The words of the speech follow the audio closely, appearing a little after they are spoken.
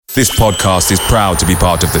This podcast is proud to be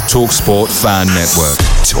part of the TalkSport Fan Network.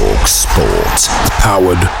 TalkSport.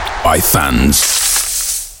 Powered by fans.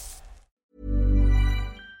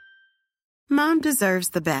 Mom deserves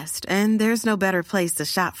the best, and there's no better place to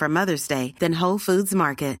shop for Mother's Day than Whole Foods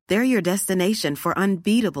Market. They're your destination for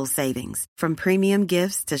unbeatable savings. From premium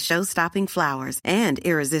gifts to show-stopping flowers and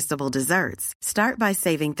irresistible desserts. Start by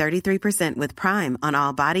saving 33% with Prime on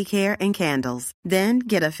all body care and candles. Then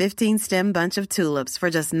get a 15-stem bunch of tulips for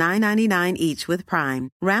just $9.99 each with Prime.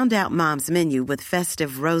 Round out Mom's menu with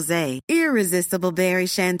festive rosé, irresistible berry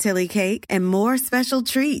chantilly cake, and more special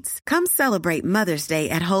treats. Come celebrate Mother's Day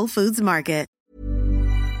at Whole Foods Market.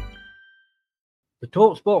 The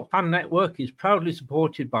TalkSport Fan Network is proudly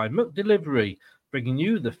supported by McDelivery, bringing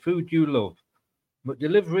you the food you love.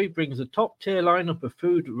 McDelivery brings a top-tier lineup of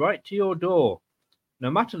food right to your door.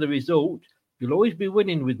 No matter the result, you'll always be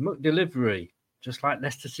winning with McDelivery, just like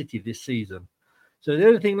Leicester City this season. So the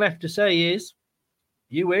only thing left to say is,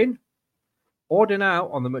 you win. Order now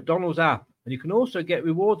on the McDonald's app, and you can also get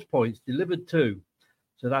rewards points delivered too.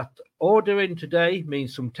 So that ordering today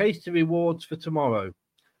means some tasty rewards for tomorrow.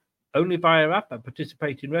 Only via app at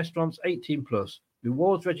participating restaurants 18+.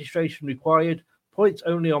 Rewards registration required. Points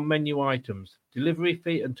only on menu items. Delivery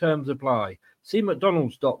fee and terms apply. See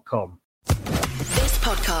mcdonalds.com. This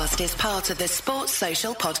podcast is part of the Sports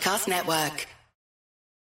Social Podcast Network.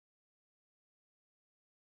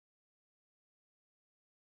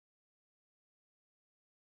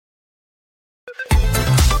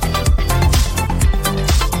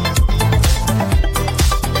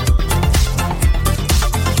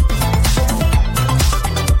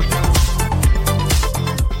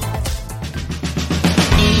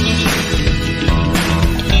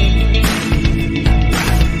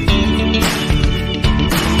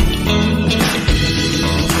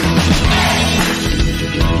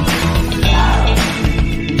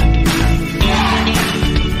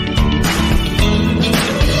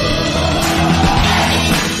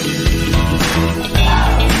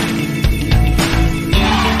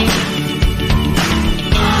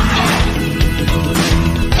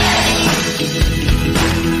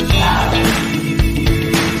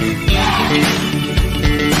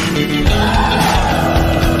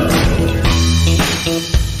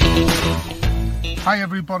 Hi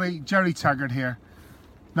everybody, Jerry Taggart here.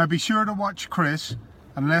 Now be sure to watch Chris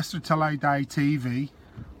and Leicester Till I Die TV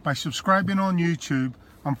by subscribing on YouTube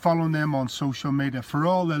and following them on social media for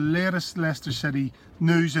all the latest Leicester City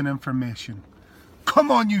news and information.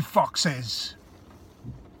 Come on you foxes!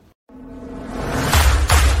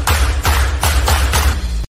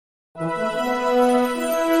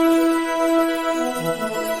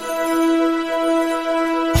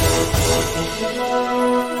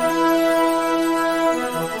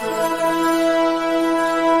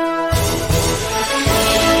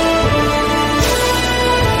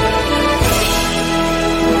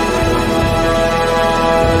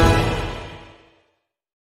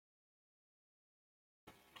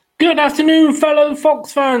 Good afternoon, fellow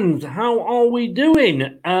Fox fans. How are we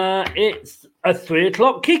doing? It's a 3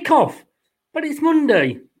 o'clock kickoff, but it's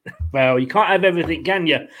Monday. Well, you can't have everything, can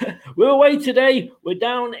you? We're away today. We're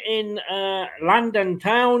down in London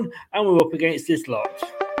Town, and we're up against this lot.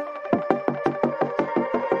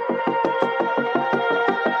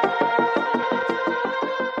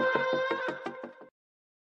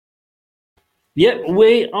 Yep,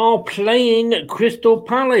 we are playing Crystal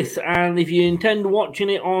Palace, and if you intend watching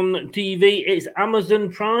it on TV, it's Amazon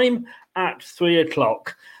Prime at 3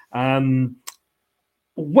 o'clock. Well,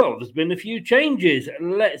 there's been a few changes.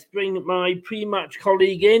 Let's bring my pre-match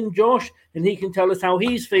colleague in, Josh, and he can tell us how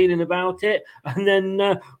he's feeling about it, and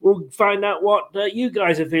then we'll find out what you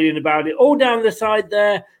guys are feeling about it. All down the side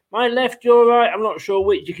there. My left, your right, I'm not sure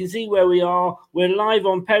which. You can see where we are. We're live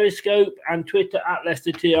on Periscope and Twitter at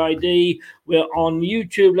Leicester TID. We're on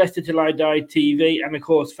YouTube, Leicester Till I Die TV, and of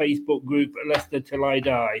course, Facebook group, Leicester Till I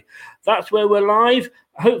Die. That's where we're live.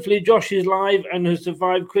 Hopefully, Josh is live and has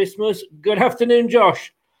survived Christmas. Good afternoon,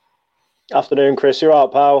 Josh. Afternoon, Chris. You're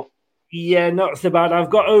right, pal? Yeah, not so bad. I've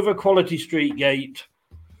got over Quality Street Gate.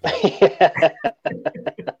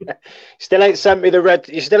 Still ain't sent me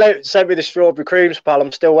you still ain't sent me the strawberry creams, pal.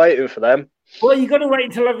 I'm still waiting for them. Well, you got to wait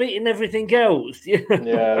until I've eaten everything else. Yeah,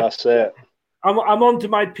 that's it. I'm on to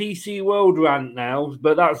my PC World rant now,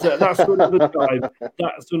 but that's another time.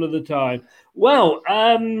 That's another time. Well,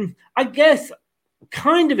 I guess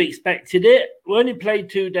kind of expected it. We only played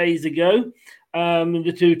 2 days ago. In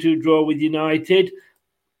the 2-2 draw with United.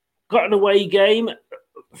 Got an away game.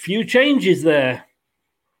 A few changes there.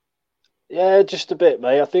 Yeah, just a bit,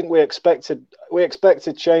 mate. I think we expected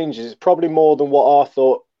changes, probably more than what I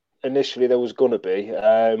thought initially there was going to be.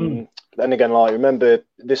 Then again, like, remember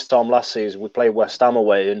this time last season we played West Ham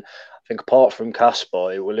away, and I think apart from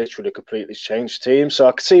Caspar, it will literally completely changed the team. So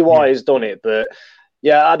I can see why he's done it, but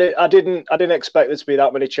yeah, I didn't expect there to be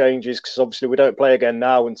that many changes, because obviously we don't play again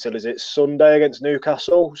now until, is it Sunday against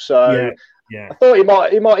Newcastle? So yeah. I thought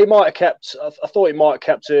he might have kept. I thought he might have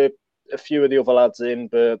kept a few of the other lads in,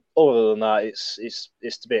 but other than that, it's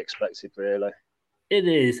to be expected, really. It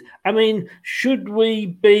is. I mean, should we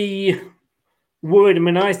be worried? I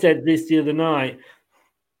mean, I said this the other night.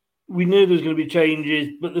 We knew there was going to be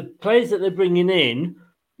changes, but the players that they're bringing in,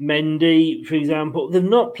 Mendy, for example, they've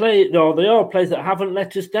not played, or they are players that haven't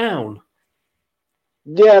let us down.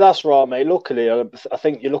 Yeah, that's right, mate. Luckily, I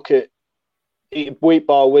think you look at week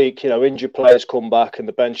by week, injured players come back and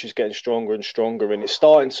the bench is getting stronger and stronger, and it's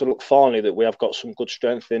starting to look finally that we have got some good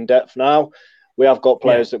strength in depth now. We have got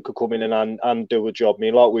players that could come in and do a job. I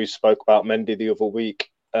mean, like we spoke about Mendy the other week,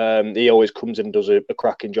 he always comes in and does a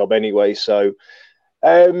cracking job anyway. So,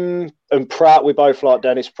 and Pratt, we both like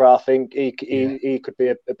Dennis Pratt. I think he could be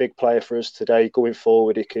a big player for us today going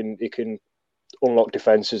forward. He can unlock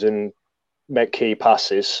defences and make key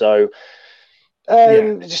passes. So,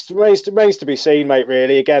 it just remains to be seen, mate,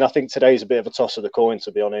 really. Again, I think today's a bit of a toss of the coin,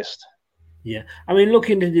 to be honest. Yeah, I mean,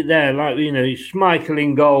 looking at it there, like, Schmeichel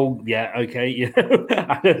in goal, okay,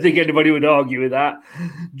 I don't think anybody would argue with that.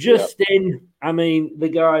 Justin, I mean, the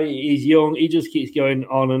guy is young, he just keeps going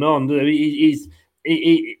on and on. He's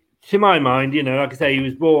to my mind, like I say, he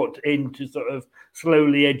was brought in to sort of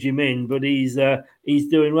slowly edge him in, but he's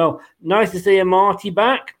doing well. Nice to see a Marty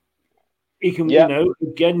back. He can,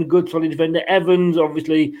 again, good solid defender. Evans,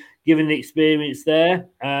 obviously, given the experience there.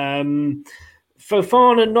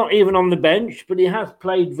 Fofana, not even on the bench, but he has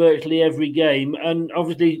played virtually every game. And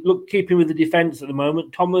obviously, keeping with the defence at the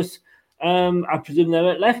moment, Thomas, I presume they're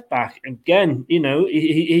at left back. Again,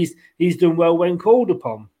 he's done well when called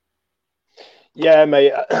upon. Yeah,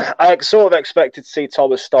 mate. I sort of expected to see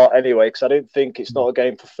Thomas start anyway, because I didn't think it's not a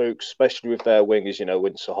game for Fuchs, especially with their wingers,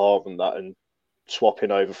 Windsor Harv and that, and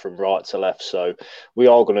swapping over from right to left. So we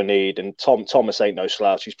are going to need, and Thomas ain't no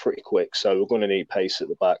slouch, he's pretty quick, so we're going to need pace at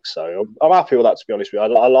the back. So I'm happy with that, to be honest with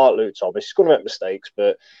you. I like Luke Thomas. He's going to make mistakes,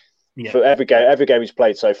 but for every game he's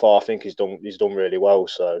played so far, I think he's done really well,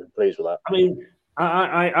 so I'm pleased with that. I mean,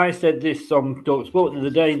 I said this on Talk Sport the other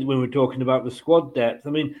day when we were talking about the squad depth. I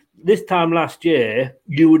mean, this time last year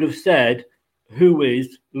you would have said, who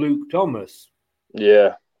is Luke Thomas?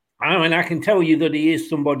 Yeah, I mean, I can tell you that he is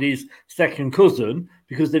somebody's second cousin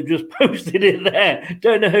because they've just posted it there.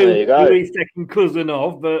 Don't know who he's second cousin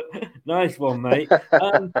of, but nice one, mate.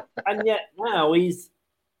 And yet now he's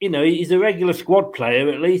a regular squad player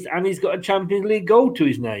at least, and he's got a Champions League goal to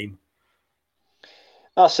his name.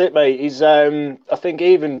 That's it, mate. He's I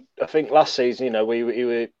think last season,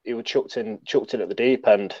 he were chucked in at the deep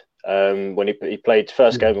end. When he played the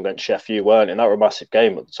first game against Sheffield, weren't, and that was a massive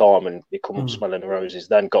game at the time, and he come up smelling the roses.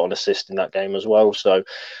 Then got an assist in that game as well. So,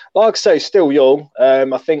 like I say, still young.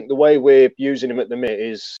 I think the way we're using him at the minute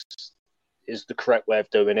is the correct way of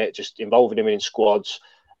doing it. Just involving him in squads,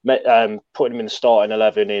 putting him in the starting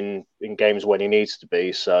 11 in games when he needs to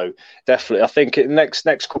be. So definitely, I think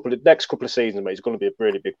next couple of seasons, mate, he's going to be a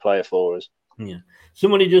really big player for us. Yeah.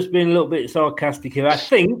 Somebody just being a little bit sarcastic here, I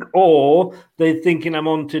think, or they're thinking I'm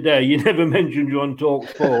on today. You never mentioned you on Talk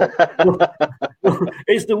Sport.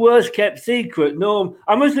 It's the worst kept secret. No,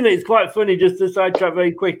 I must admit, it's quite funny, just to sidetrack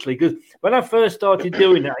very quickly, because when I first started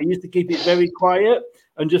doing that, I used to keep it very quiet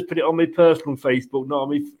and just put it on my personal Facebook, not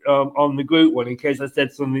on the group one, in case I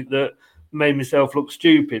said something that made myself look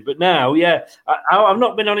stupid. But now, I've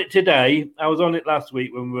not been on it today. I was on it last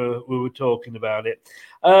week when we were talking about it.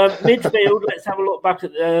 Midfield, let's have a look back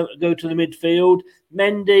at go to the midfield.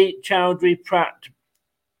 Mendy, Chowdhury, Pratt,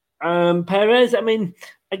 Perez. I mean,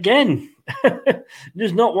 again,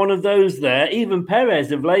 there's not one of those there. Even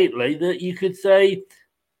Perez of lately that you could say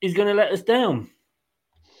is going to let us down.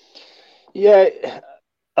 Yeah,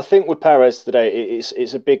 I think with Perez today,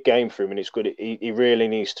 it's a big game for him, and it's good. He really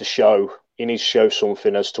needs to show. He needs to show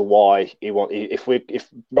something as to why he want. If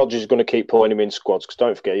Rodgers is going to keep putting him in squads, because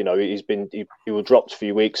don't forget, he was dropped a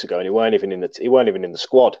few weeks ago, and he weren't even in the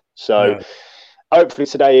squad. So hopefully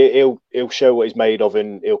today he'll show what he's made of,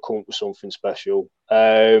 and he'll come up with something special.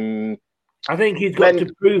 I think he's got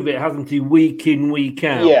to prove it, hasn't he? Week in, week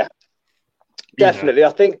out. Yeah. Definitely, I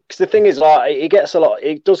think, because the thing is, like, he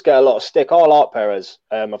does get a lot of stick. I like Perez.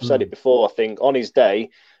 I've said it before. I think on his day,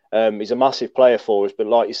 he's a massive player for us. But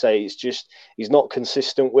like you say, he's not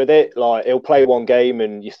consistent with it. Like, he'll play one game,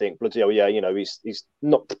 and you think, bloody hell, yeah, he's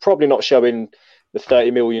probably not showing the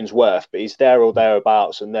 30 million's worth, but he's there or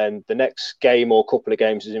thereabouts. And then the next game or couple of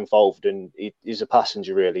games is involved, and he's a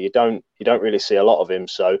passenger. Really, you don't really see a lot of him.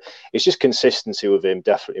 So it's just consistency with him.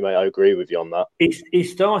 Definitely, mate. I agree with you on that.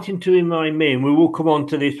 It's starting to remind me, and we will come on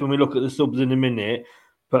to this when we look at the subs in a minute.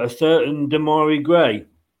 But a certain Demarai Gray.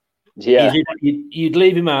 Yeah, you'd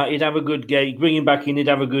leave him out. He'd have a good game. Bring him back in. He'd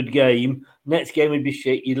have a good game. Next game would be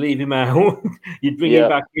shit. You'd leave him out. You'd bring him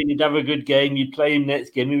back in. He'd have a good game. You'd play him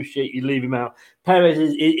next game. He was shit. You'd leave him out. Perez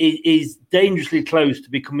is dangerously close to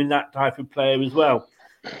becoming that type of player as well.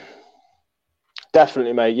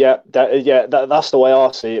 Definitely, mate. Yeah, that's the way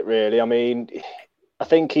I see it. Really, I mean, I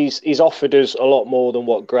think he's offered us a lot more than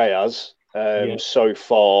what Gray has so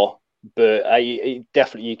far. But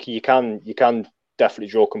definitely, you can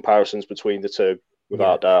definitely draw comparisons between the two,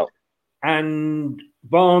 without doubt. And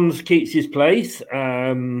Barnes keeps his place,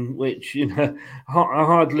 which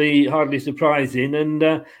hardly surprising.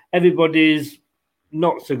 And everybody's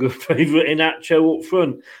not so good favourite in Acho up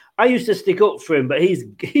front. I used to stick up for him, but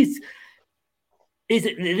this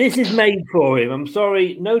is made for him. I'm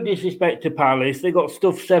sorry, no disrespect to Palace. They got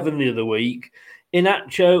stuffed 7 the other week.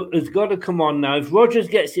 Inacho has got to come on now. If Rodgers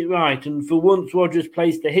gets it right, and for once Rodgers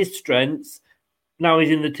plays to his strengths, now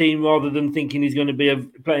he's in the team rather than thinking he's going to be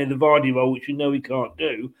playing the Vardy role, which we know he can't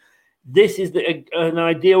do. This is an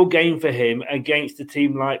ideal game for him against a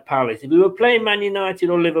team like Palace. If we were playing Man United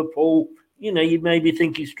or Liverpool, you'd maybe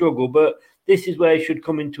think he'd struggle, but this is where he should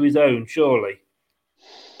come into his own, surely.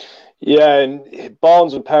 Yeah, and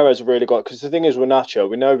Barnes and Perez have really got, because the thing is with Nacho,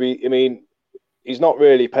 we know he's not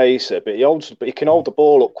really pacer, but he can hold the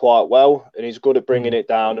ball up quite well, and he's good at bringing it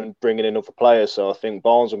down and bringing in other players. So I think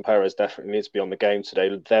Barnes and Perez definitely need to be on the game today,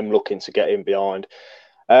 them looking to get in behind.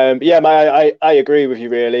 But yeah, mate, I agree with you,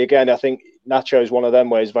 really. Again, I think Nacho is one of them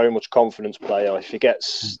where he's very much a confidence player. If he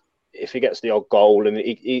gets the odd goal, and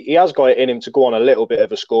he has got it in him to go on a little bit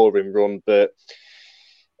of a scoring run, but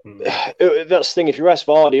that's the thing. If you rest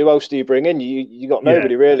Vardy, who else do you bring in? You got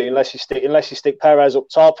nobody really, unless you stick Perez up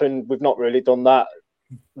top, and we've not really done that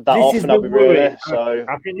often, have we really? So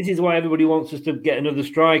I think this is why everybody wants us to get another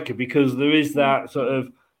striker, because there is that sort of,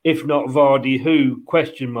 if not Vardy, who ?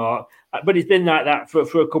 But it's been like that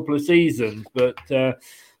for a couple of seasons. But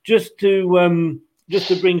just to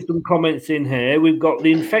bring some comments in here, we've got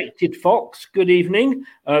the Infected Fox. Good evening.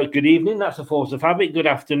 Good evening. That's a force of habit. Good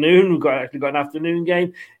afternoon. We've actually got an afternoon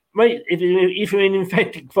game. Mate, if you're an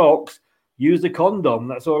Infected Fox, use a condom.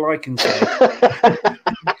 That's all I can say.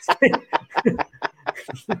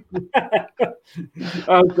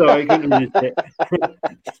 I'm sorry, I couldn't resist it.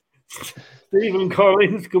 Stephen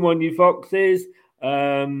Collins, come on, you foxes.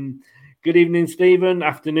 Good evening, Stephen.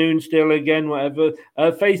 Afternoon, still again, whatever.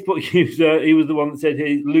 Facebook user, he was the one that said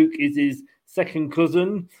Luke is his second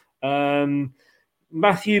cousin.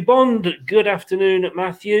 Matthew Bond, good afternoon,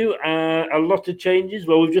 Matthew. A lot of changes.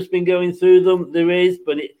 Well, we've just been going through them. There is,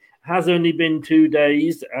 but it has only been 2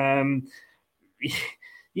 days.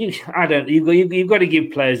 You've got to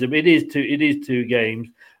give players a bit. It is 2 games.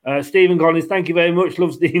 Stephen Collins, thank you very much.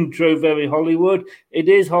 Loves the intro, very Hollywood. It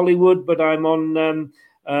is Hollywood, but I'm on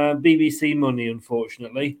BBC money,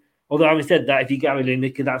 unfortunately. Although having said that, if you Gary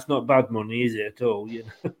Lineker, that's not bad money, is it at all?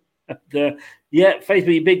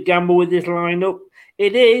 Facebook, big gamble with this lineup.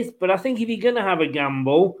 It is, but I think if you're going to have a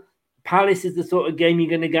gamble, Palace is the sort of game you're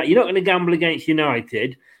going to get. You're not going to gamble against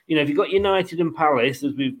United. If you've got United and Palace,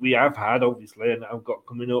 as we have had, obviously, and I've got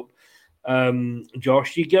coming up,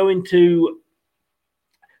 Josh, you're going to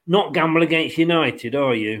not gamble against United,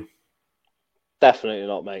 are you? Definitely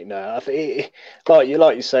not, mate. No, I think like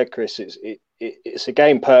you said, Chris, it's a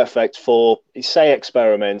game perfect for, say,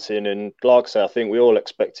 experimenting, and like I say, I think we all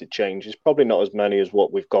expected changes. Probably not as many as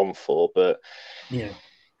what we've gone for, but yeah.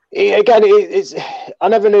 Again, it's I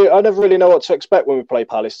never really know what to expect when we play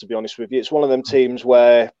Palace. To be honest with you, it's one of them teams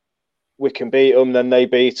where we can beat them, then they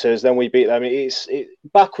beat us, then we beat them. It's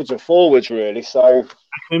backwards and forwards, really. So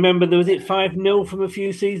I remember there was 5-0 from a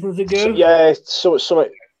few seasons ago. Yeah, something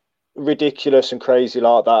ridiculous and crazy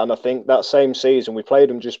like that. And I think that same season we played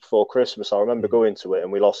them just before Christmas. I remember going to it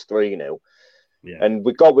and we lost 3-0. Yeah. And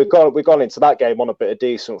we've gone into that game on a bit of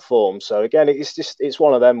decent form. So again, it's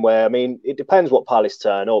one of them where, I mean, it depends what Palace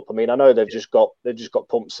turn up. I mean, I know they've just got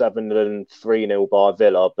pumped 7-3-0 by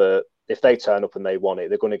Villa, but if they turn up and they want it,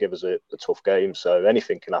 they're going to give us a tough game. So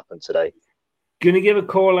anything can happen today. Going to give a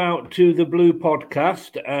call out to the Blue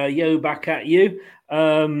Podcast. Yo, back at you.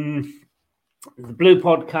 The Blue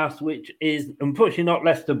Podcast, which is unfortunately not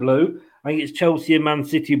Leicester Blue. I think it's Chelsea and Man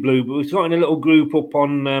City Blue, but we're starting a little group up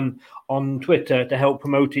on Twitter to help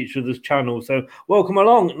promote each other's channels. So welcome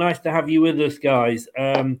along. Nice to have you with us, guys.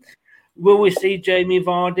 Will we see Jamie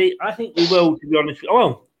Vardy? I think we will, to be honest.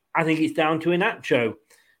 Well, I think it's down to Iheanacho.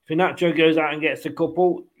 If Iheanacho goes out and gets a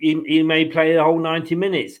couple, he may play the whole 90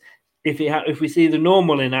 minutes. If we see the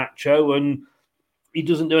normal Iheanacho and he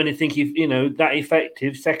doesn't do anything, that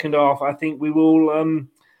effective second half, I think we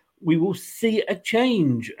will see a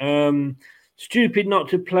change. Stupid not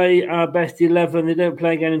to play our best 11. They don't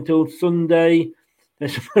play again until Sunday. They're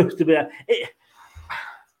supposed to be.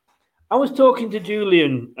 I was talking to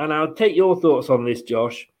Julian, and I'll take your thoughts on this,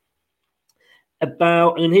 Josh.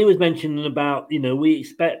 And he was mentioning about, we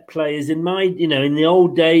expect players in the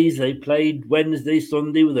old days, they played Wednesday,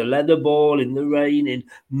 Sunday with a leather ball in the rain, in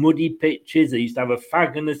muddy pitches. They used to have a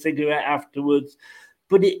fag and a cigarette afterwards.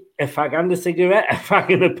 A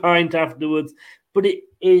fag and a pint afterwards. But it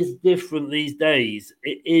is different these days.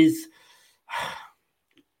 It is.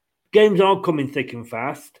 Games are coming thick and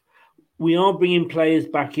fast. We are bringing players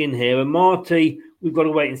back in here, and Marty, we've got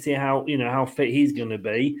to wait and see how fit he's going to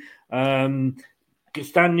be.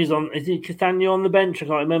 Castagne's on. Is it Castagne on the bench? I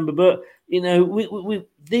can't remember, but we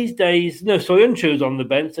these days, no, Soyuncu's on the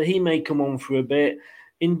bench, so he may come on for a bit.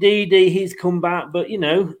 Indeed, he's come back, but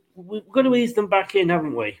we've got to ease them back in,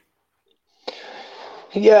 haven't we?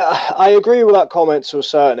 Yeah, I agree with that comment to a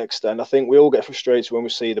certain extent. I think we all get frustrated when we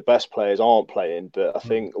see the best players aren't playing, but I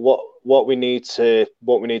think what we need to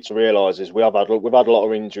realise is we've had a lot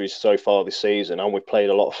of injuries so far this season, and we've played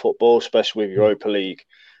a lot of football, especially with Europa League.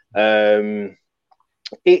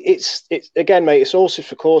 It's again, mate. It's horses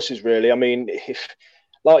for courses, really. I mean, if,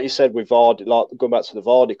 like you said, with Vardy, like going back to the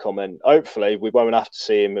Vardy comment, hopefully we won't have to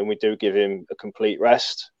see him, and we do give him a complete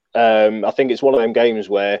rest. I think it's one of them games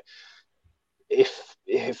where if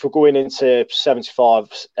we're going into 75,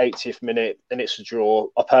 80th minute and it's a draw,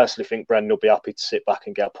 I personally think Brendan will be happy to sit back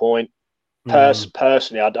and get a point.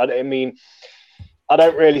 Personally, I mean, I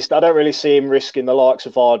don't really see him risking the likes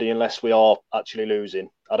of Vardy unless we are actually losing.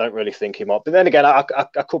 I don't really think he might. But then again, I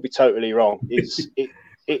could be totally wrong.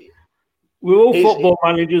 We're all football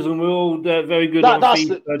managers, and we're all very good at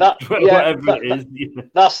whatever it is.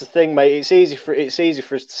 That's the thing, mate. It's easy for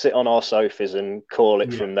us to sit on our sofas and call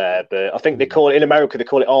it from there. But I think they call it in America. They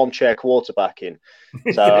call it armchair quarterbacking.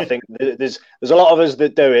 So I think there's a lot of us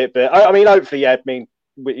that do it. But I mean, hopefully, yeah. I mean,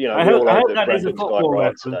 I hope that is a football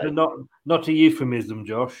reference, and not a euphemism,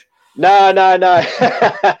 Josh. No.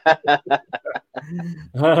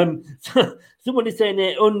 Somebody's saying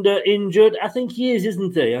they're under injured. I think he is,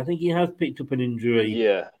 isn't he? I think he has picked up an injury.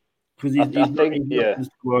 Yeah, because he's not in the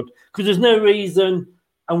squad. Because there's no reason,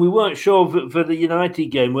 and we weren't sure for the United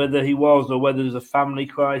game whether he was or whether there's a family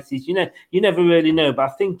crisis. You never really know.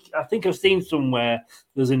 But I think I've seen somewhere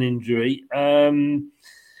there's an injury.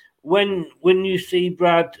 When you see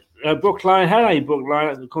Brad. Brookline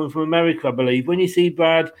coming from America, I believe. When you see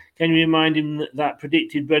Brad, can you remind him that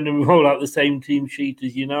predicted Brendan will roll out the same team sheet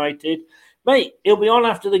as United? Mate, he'll be on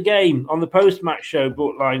after the game on the post-match show,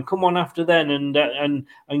 Brookline. Come on after then and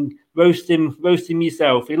roast him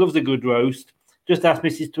yourself. He loves a good roast. Just ask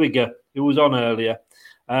Mrs. Twigger, who was on earlier.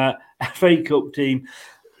 FA Cup team.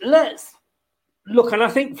 Let's look, and I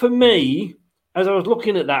think for me, as I was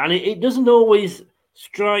looking at that, and it doesn't always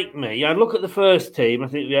strike me. I look at the first team. I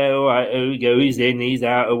think, yeah, all right, here we go. He's in, he's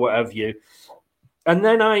out, or what have you. And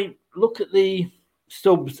then I look at the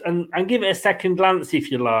subs and give it a second glance, if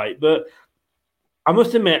you like. But I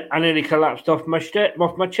must admit, I nearly collapsed off my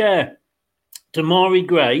chair. Demarai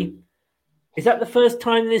Gray, is that the first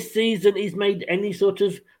time this season he's made any sort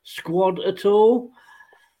of squad at all?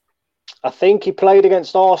 I think he played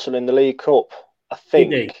against Arsenal in the League Cup. I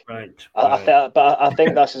think. Right. But I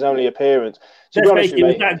think that's his only appearance. To be honest with you,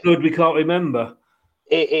 was that good? We can't remember.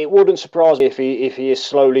 It wouldn't surprise me if he is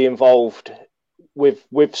slowly involved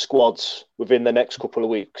with squads within the next couple of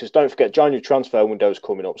weeks. Because don't forget, January transfer window is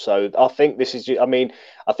coming up. So I think this is. I mean,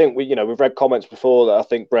 I think we've read comments before that I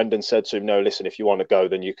think Brendan said to him, "No, listen, if you want to go,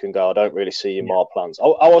 then you can go. I don't really see in my plans."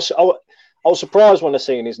 I was surprised when I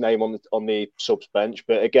seen his name on the subs bench,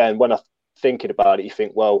 but again, when I'm thinking about it, you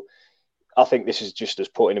think, well, I think this is just as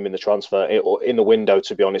putting him in the transfer or in the window.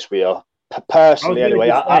 To be honest, we are personally anyway.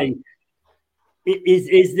 Is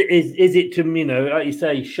it to like you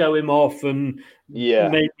say, show him off and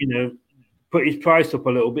maybe, put his price up a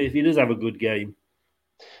little bit if he does have a good game?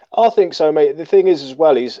 I think so, mate. The thing is, as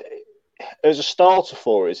well, he's as a starter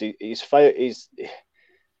for us. He's fair. He's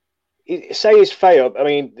fair. I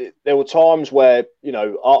mean, there were times where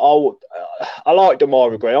I like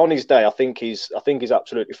Demarai Gray on his day. I think he's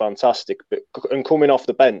absolutely fantastic. But and coming off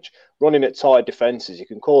the bench, running at tight defences, he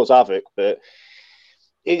can cause havoc. But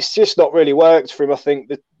it's just not really worked for him. I think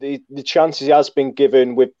that the chances he has been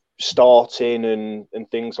given with starting and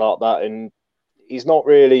things like that, and he's not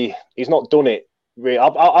done it. Really.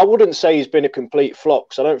 I wouldn't say he's been a complete flop,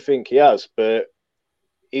 because I don't think he has, but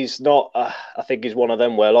he's not. I think he's one of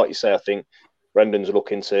them where, like you say, I think Brendan's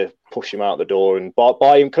looking to push him out the door, and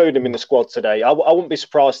by including him in the squad today, I wouldn't be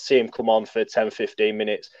surprised to see him come on for 10, 15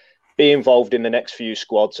 minutes, be involved in the next few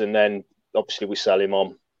squads, and then obviously we sell him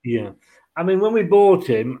on. Yeah. I mean, when we bought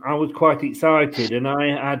him, I was quite excited, and I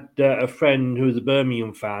had a friend who was a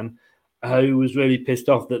Birmingham fan who was really pissed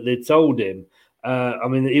off that they'd sold him. I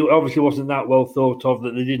mean, it obviously wasn't that well thought of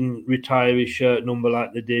that they didn't retire his shirt number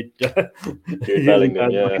like they did Bellingham,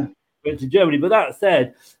 yeah. Went to Germany. But that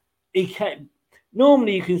said, he kept.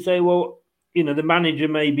 Normally, you can say, well, you know, the manager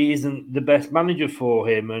maybe isn't the best manager for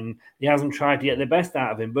him, and he hasn't tried to get the best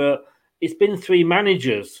out of him. But it's been 3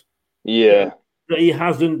 managers, yeah, that he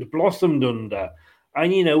hasn't blossomed under.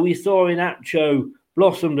 And you know, we saw Iheanacho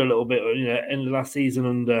blossomed a little bit, you know, in the last season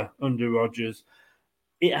under Rodgers.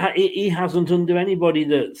 He hasn't under anybody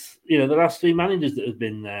that's, you know, the last 3 managers that have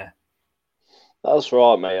been there. That's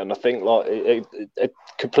right, mate. And I think, like, I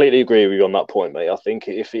completely agree with you on that point, mate. I think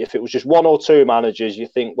if it was just 1 or 2 managers, you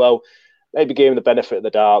think, well, maybe give him the benefit of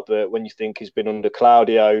the doubt. But when you think he's been under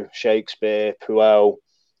Claudio, Shakespeare, Puel,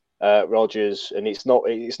 Rodgers, and it's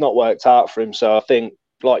not worked out for him. So I think,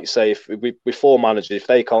 like you say, if with 4 managers, if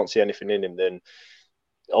they can't see anything in him, then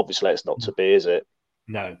obviously it's not to be, is it?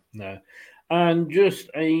 No. And just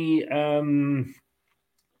a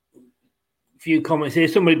few comments here.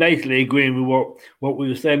 Somebody basically agreeing with what we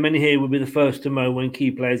were saying. Many here will be the first to moan when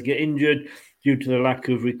key players get injured due to the lack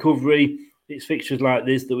of recovery. It's fixtures like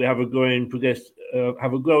this that we have a growing,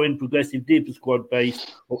 progressive, deeper squad base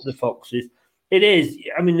up the Foxes. It is.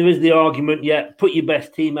 I mean, there is the argument, put your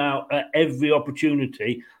best team out at every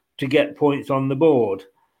opportunity to get points on the board.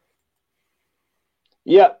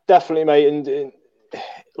 Yeah, definitely, mate. And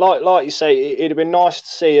like you say, it'd have been nice to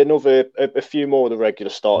see a few more of the regular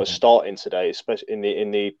starters starting today, especially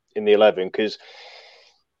in the 11, because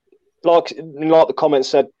like the comment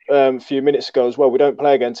said a few minutes ago as well, we don't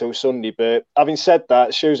play again until Sunday. But having said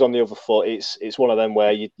that, shoes on the other foot, it's one of them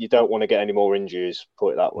where you don't want to get any more injuries,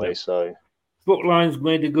 put it that way. So Bookline's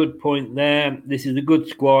made a good point there. This is a good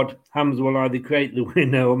squad. Hamza will either create the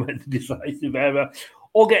winner or make the decisive error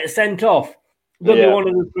or get sent off. There'll be one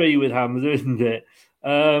of the 3 with Hamza, isn't it?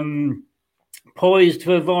 Poised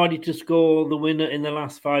for Vardy to score the winner in the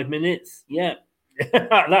last 5 minutes. Yeah, that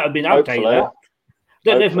would have been. I'll take that.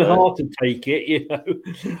 Don't know if my heart would take it, you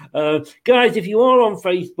know. Guys, if you are on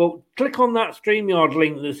Facebook, click on that StreamYard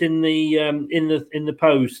link that's in the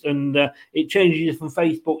post, and it changes you from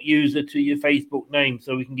Facebook user to your Facebook name,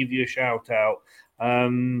 so we can give you a shout out.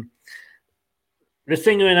 The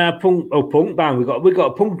singer in our punk band, we've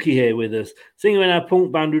got a punky here with us. Singer in our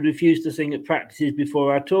punk band would refuse to sing at practices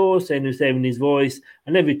before our tour, saying he was saving his voice,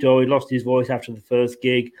 and every tour he lost his voice after the first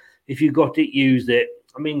gig. If you got it, use it.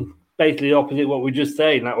 I mean, basically the opposite of what we're just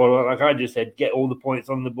saying. Like I just said, get all the points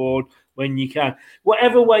on the board when you can.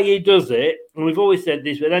 Whatever way he does it, and we've always said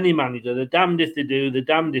this with any manager, they're damned if they do, they're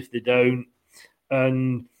damned if they don't.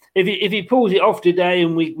 And if he pulls it off today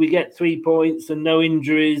and we get 3 points and no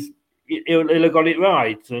injuries, he'll have got it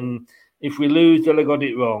right. And if we lose, he'll have got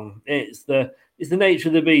it wrong. It's the nature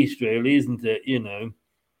of the beast, really, isn't it? You know.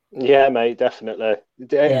 Yeah, mate, definitely.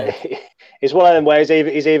 Yeah. It's one of them ways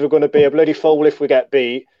he's either going to be a bloody fool if we get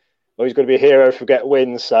beat, or he's going to be a hero if we get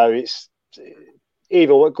wins. So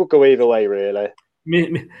it could go either way, really.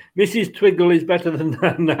 Mrs. Twiggle is better than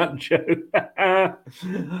Nacho.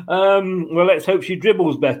 Well, let's hope she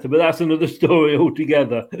dribbles better, but that's another story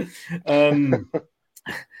altogether.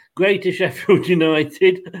 Greater Sheffield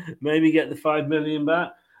United, maybe get the 5 million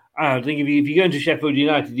back. I think if you're going to Sheffield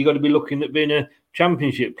United, you've got to be looking at being a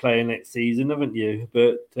Championship player next season, haven't you?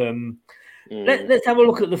 But let's have a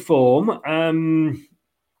look at the form.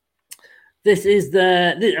 This is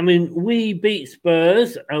we beat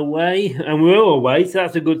Spurs away, and we're all away, so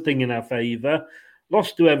that's a good thing in our favour.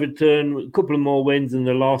 Lost to Everton, a couple of more wins than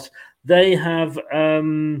the loss. They have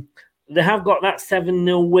got that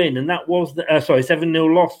 7-0 win, and that was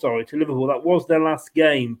 7-0 loss. To Liverpool. That was their last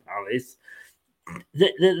game. Palace.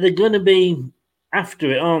 They're going to be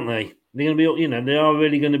after it, aren't they? They're going to be, they are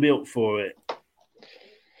really going to be up for it.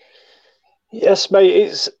 Yes, mate.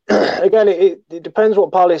 It's again, it depends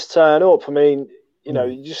what Palace turn up. I mean,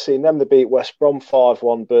 you just seen them. They beat West Brom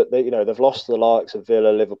 5-1, but they've lost to the likes of Villa,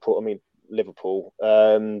 Liverpool.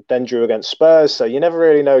 Then drew against Spurs. So you never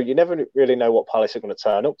really know. You never really know what Palace are going to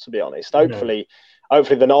turn up. To be honest, hopefully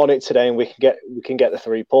they're not on it today, and we can get the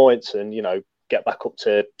 3 points and get back up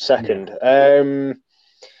to second.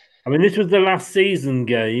 I mean, this was the last season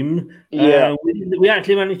game. Yeah. We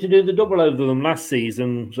actually managed to do the double over them last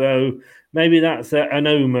season, so maybe that's an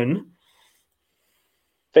omen.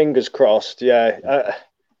 Fingers crossed. Yeah.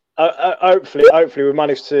 Hopefully, we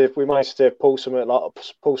managed to pull something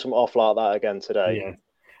off like that again today. Yeah.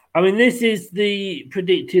 I mean, this is the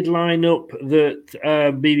predicted lineup that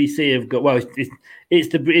BBC have got. Well,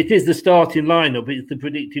 it is the starting lineup. It's the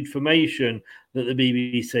predicted formation that the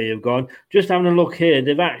BBC have gone. Just having a look here,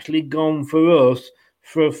 they've actually gone for us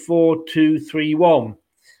for a 4-2-3-1.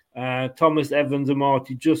 Thomas, Evans, and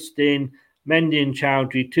Marty Justin, Mendy and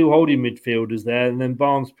Chowdhury, two holding midfielders there, and then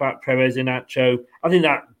Barnes, Pratt, Perez, Inacho. I think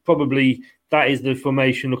that is the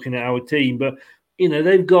formation looking at our team, but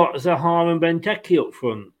they've got Zaha and Benteke up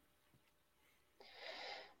front.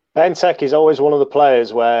 Benteke is always one of the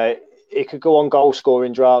players where he could go on goal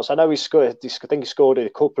scoring droughts. I know he scored. I think he scored a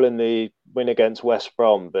couple in the win against West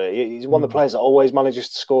Brom, but he's one of the players that always manages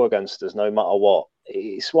to score against us, no matter what.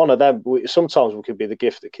 It's one of them. Sometimes we could be the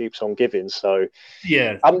gift that keeps on giving. So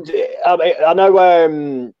yeah, I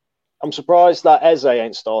know. I'm surprised that Eze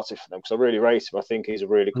ain't started for them because I really rate him. I think he's a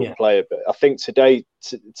really good player. But I think today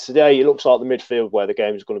it looks like the midfield where the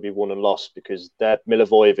game is going to be won and lost because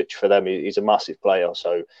Milivojevic for them, he's a massive player.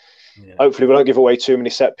 So hopefully we don't give away too many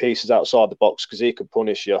set pieces outside the box because he could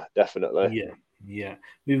punish you, definitely. Yeah.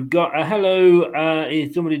 We've got a hello.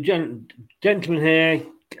 Is somebody, gentleman here,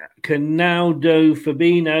 Canaldo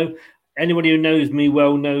Fabino. Anybody who knows me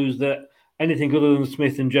well knows that anything other than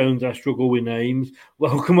Smith and Jones, I struggle with names.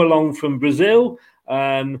 Welcome along from Brazil.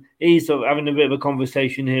 He's sort of having a bit of a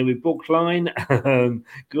conversation here with Bookline.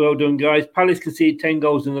 Well done, guys. Palace conceded 10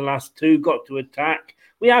 goals in the last 2, got to attack.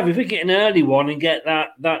 If we get an early one and get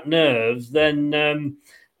that nerves, then,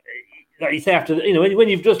 like you say, after when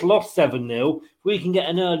you've just lost 7-0, if we can get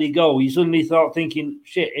an early goal, you suddenly start thinking,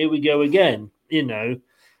 shit, here we go again, The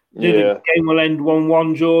game will end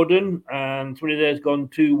 1-1, Jordan, and somebody there's gone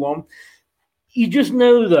 2-1. You just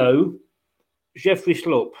know, though, Jeffrey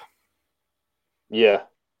Schlupp. Yeah.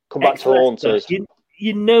 Come back to haunt us.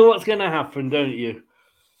 You know what's going to happen, don't you?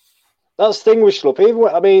 That's the thing with Schlupp.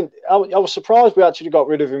 I was surprised we actually got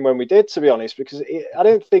rid of him when we did, to be honest, because I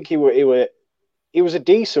don't think he was a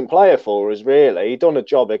decent player for us, really. He'd done a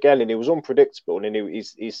job again, and he was unpredictable, and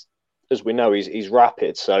he's as we know, he's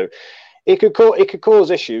rapid. So it could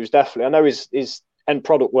cause issues, definitely. I know his end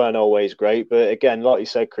product weren't always great, but again, like you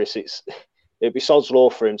said, Chris, it'd be sod's law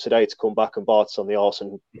for him today to come back and bite us on the arse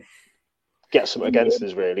and get something against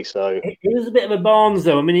us, really. So he was a bit of a Barnes,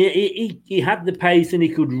 though. I mean, he had the pace and he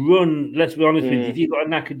could run. Let's be honest with you. If you've got a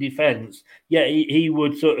knackered defence, he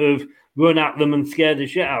would sort of run at them and scare the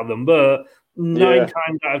shit out of them. But 9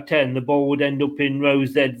 times out of 10, the ball would end up in row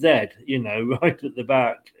ZZ, right at the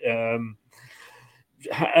back.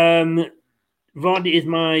 Vardy is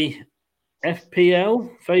my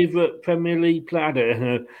FPL favourite Premier League player. I don't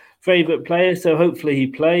know. Favourite player, so hopefully he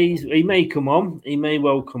plays. He may come on. He may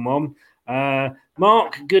well come on.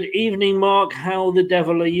 Mark, good evening, Mark. How the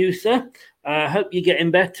devil are you, sir? Hope you're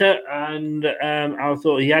getting better. And I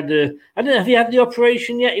thought he had I don't know if he had the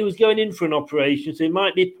operation yet. He was going in for an operation, so it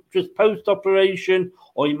might be just post-operation,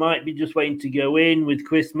 or he might be just waiting to go in with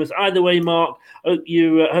Christmas. Either way, Mark, hope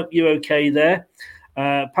you're okay there.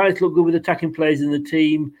 Palace look good with attacking players in the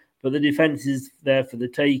team, but the defence is there for the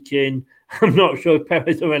taking. I'm not sure if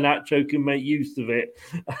Perez or Inacho can make use of it.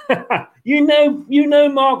 you know,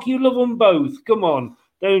 Mark, you love them both. Come on,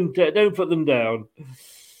 don't put them down.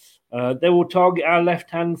 They will target our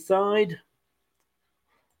left-hand side.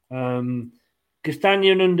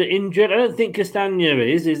 Castagna under injured. I don't think Castagna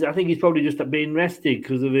is. I think he's probably just being rested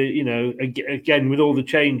because of it. Again with all the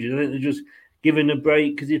changes. I think they're just giving a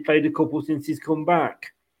break because he's played a couple since he's come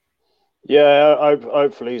back. Yeah,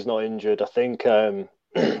 hopefully he's not injured. I think. I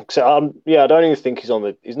don't even think he's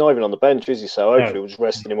not even on the bench, is he? So hopefully we're just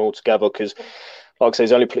resting him all together because, like I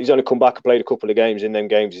say, he's only come back and played a couple of games. In them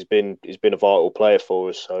games, he's been a vital player for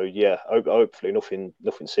us. So yeah, hopefully nothing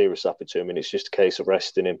serious happened to him, and it's just a case of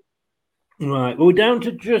resting him. Right, well, we're down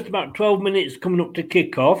to just about 12 minutes coming up to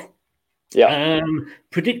kick off. Yeah.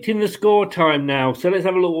 Predicting the score time now. So let's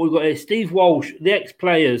have a look what we've got here. Steve Walsh, the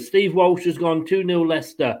ex-players. Steve Walsh has gone 2-0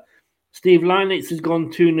 Leicester. Steve Lynitz has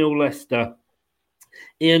gone 2-0 Leicester.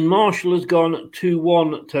 Ian Marshall has gone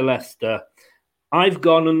 2-1 to Leicester. I've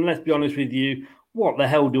gone, and let's be honest with you, what the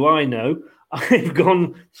hell do I know? I've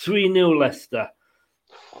gone 3-0 Leicester.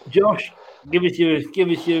 Josh, give us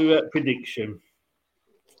your prediction.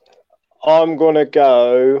 I'm going to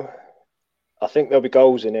go, I think there'll be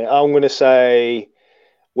goals in it. I'm going to say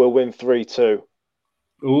we'll win 3-2.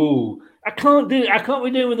 Ooh, I can't be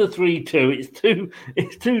doing with a 3-2.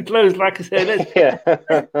 It's too close. Like I said, let's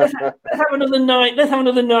have another 9. Let's have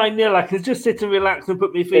another 9-0. I can just sit and relax and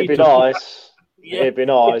put my feet. It'd be nice. Yeah. It'd be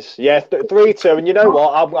nice. Yeah, 3-2. And you know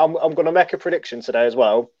what? I'm going to make a prediction today as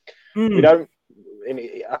well. We don't.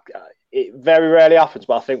 It very rarely happens,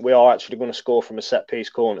 but I think we are actually going to score from a set piece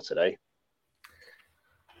corner today.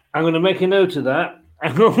 I'm going to make a note of that.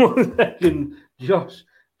 Hang on 1 second, Josh,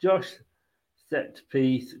 set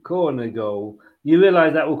piece corner goal. You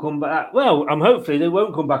realise that will come back? Well, hopefully they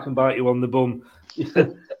won't come back and bite you on the bum.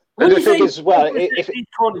 The thing is, well, if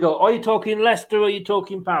corner goal, are you talking Leicester or are you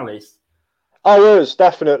talking Palace? Oh, us,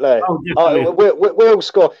 definitely. We'll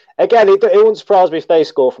score again. It wouldn't surprise me if they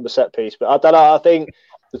score from a set piece, but I don't know. I think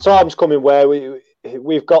the time's coming where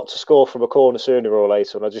we've got to score from a corner sooner or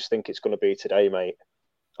later, and I just think it's going to be today, mate.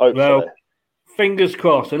 Hopefully. Well, fingers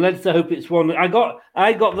crossed, and let's hope it's one. I got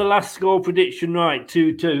the last score prediction right,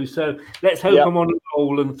 2-2. So let's hope I'm on a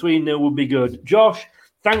roll, and 3-0 will be good. Josh,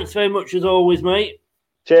 thanks very much as always, mate.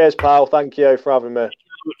 Cheers, pal. Thank you for having me.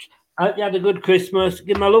 I hope you had a good Christmas.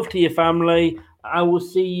 Give my love to your family. I will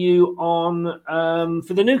see you on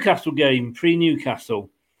for the Newcastle game, pre-Newcastle,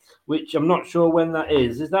 which I'm not sure when that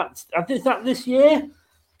is. Is that this year?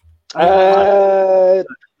 No,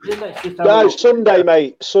 Sunday,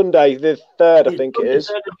 mate. Sunday, the 3rd, I think it is.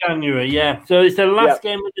 3rd of January, yeah. So it's the last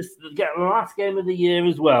game of the last game of the year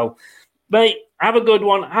as well. Mate, have a good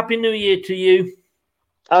one. Happy New Year to you.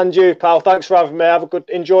 And you, pal. Thanks for having me.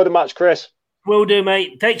 Enjoy the match, Chris. Will do,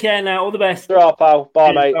 mate. Take care now. All the best. Ta-ra, pal.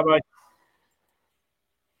 Bye, mate. Bye-bye.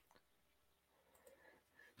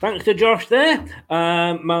 Thanks to Josh there,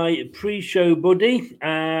 my pre-show buddy.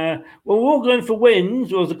 Well, we're all going for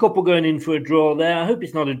wins. Well, there's a couple going in for a draw there. I hope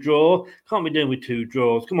it's not a draw. Can't be doing with 2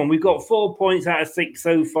 draws. Come on, we've got 4 points out of 6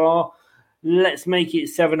 so far. Let's make it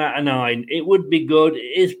 7 out of 9. It would be good.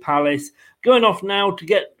 It is Palace. Going off now to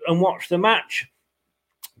get and watch the match.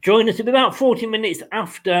 Join us in about 40 minutes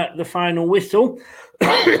after the final whistle.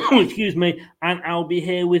 Excuse me. And I'll be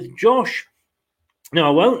here with Josh. No, I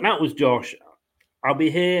won't. That was Josh. I'll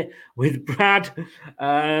be here with Brad.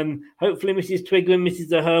 Hopefully Mrs. Twigger and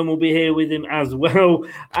Mrs. Ahern will be here with him as well.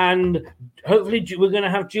 And hopefully we're going to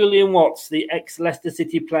have Julian Watts, the ex-Leicester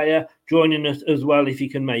City player, joining us as well if he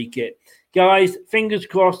can make it. Guys, fingers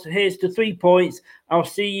crossed. Here's to 3 points. I'll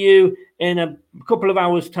see you in a couple of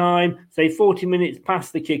hours' time, say 40 minutes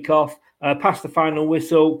past the kickoff, past the final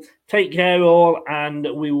whistle. Take care all, and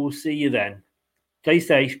we will see you then. Stay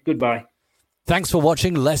safe. Goodbye. Thanks for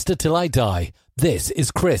watching Leicester Till I Die. This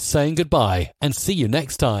is Chris saying goodbye and see you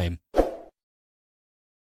next time.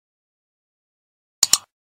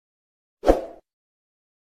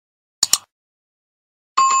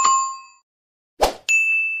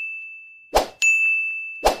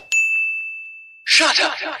 Shut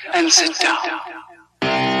up and sit down.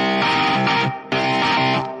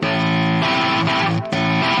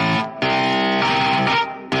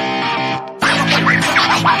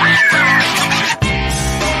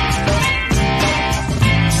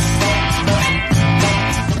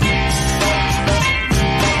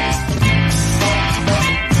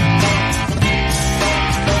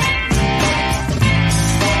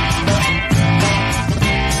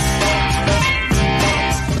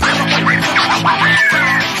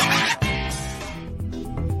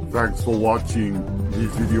 Thanks for watching.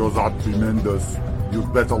 These videos are tremendous. You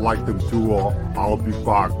better like them too, or I'll be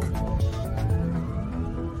back.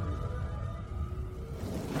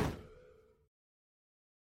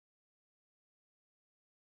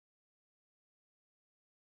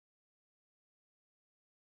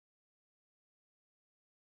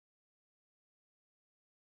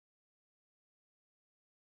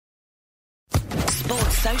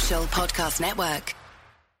 Sports Social Podcast Network.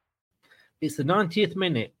 It's the 90th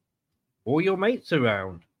minute. All your mates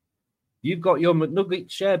around. You've got your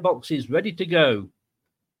McNugget share boxes ready to go.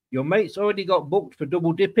 Your mates already got booked for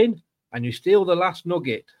double dipping, and you steal the last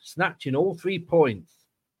nugget, snatching all 3 points.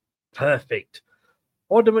 Perfect.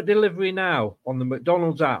 Order McDelivery now on the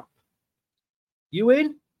McDonald's app. You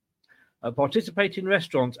in? At participating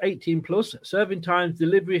restaurants, 18 plus, serving times,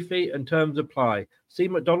 delivery fee and terms apply. See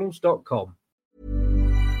mcdonalds.com.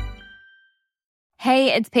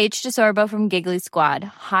 Hey, it's Paige DeSorbo from Giggly Squad.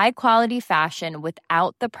 High quality fashion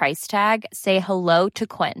without the price tag. Say hello to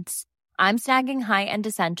Quince. I'm snagging high-end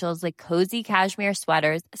essentials like cozy cashmere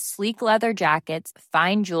sweaters, sleek leather jackets,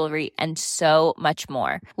 fine jewelry, and so much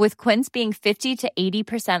more. With Quince being 50 to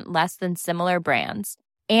 80% less than similar brands.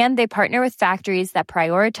 And they partner with factories that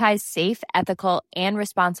prioritize safe, ethical, and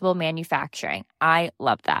responsible manufacturing. I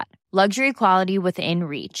love that. Luxury quality within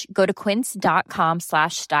reach. Go to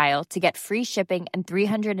quince.com/style to get free shipping and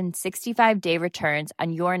 365-day returns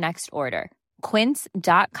on your next order.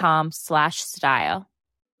 Quince.com/style.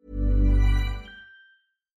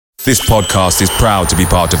 This podcast is proud to be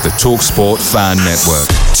part of the TalkSport Fan Network.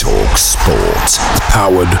 TalkSport.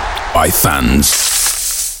 Powered by fans.